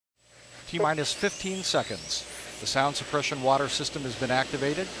T-minus 15 seconds. The sound suppression water system has been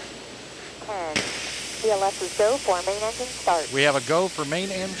activated. 10. VLS is go for main engine start. We have a go for main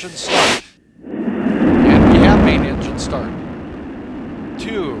engine start. And we have main engine start.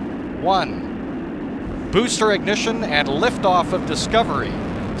 2, 1. Booster ignition and liftoff of Discovery,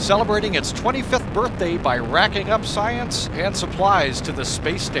 celebrating its 25th birthday by racking up science and supplies to the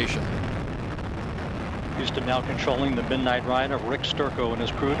space station. Houston now controlling the midnight ride of Rick Sturckow and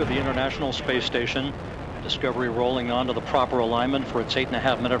his crew to the International Space Station. Discovery rolling onto the proper alignment for its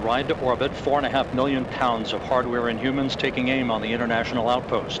 8.5-minute ride to orbit. 4.5 million pounds of hardware and humans taking aim on the International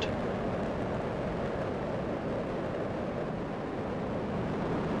Outpost.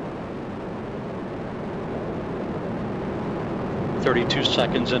 "32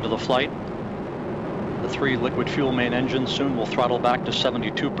 seconds into the flight. The 3 liquid fuel main engines soon will throttle back to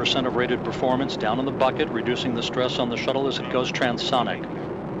 72% of rated performance, down in the bucket, reducing the stress on the shuttle as it goes transonic.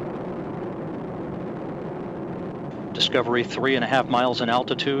 Discovery 3.5 miles in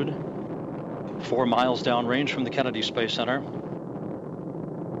altitude, 4 miles downrange from the Kennedy Space Center.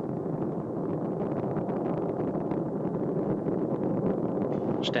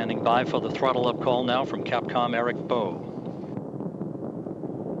 Standing by for the throttle up call now from Capcom Eric Bowe.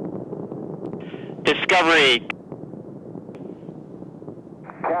 Discovery.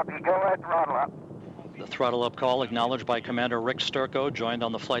 Copy, go ahead, throttle up. The throttle up call acknowledged by Commander Rick Sturckow, joined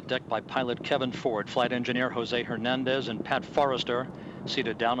on the flight deck by pilot Kevin Ford, flight engineer Jose Hernandez, and Pat Forrester.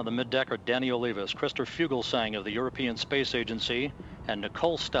 Seated down on the middeck are Danny Olivas, Christopher Fugelsang of the European Space Agency, and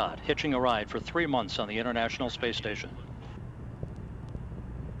Nicole Stott, hitching a ride for 3 months on the International Space Station.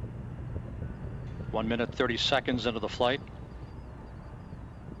 1 minute 30 seconds into the flight.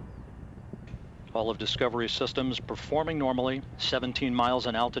 All of Discovery's systems performing normally. 17 miles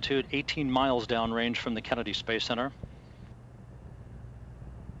in altitude, 18 miles downrange from the Kennedy Space Center.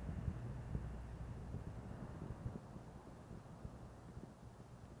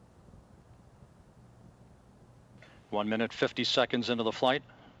 One minute 50 seconds into the flight.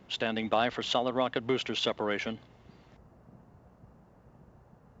 Standing by for solid rocket booster separation.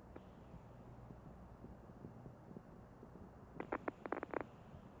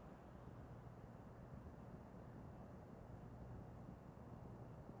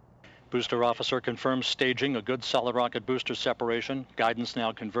 Booster officer confirms staging a good solid rocket booster separation. Guidance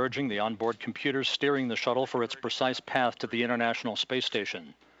now converging. The onboard computers steering the shuttle for its precise path to the International Space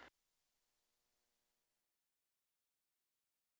Station.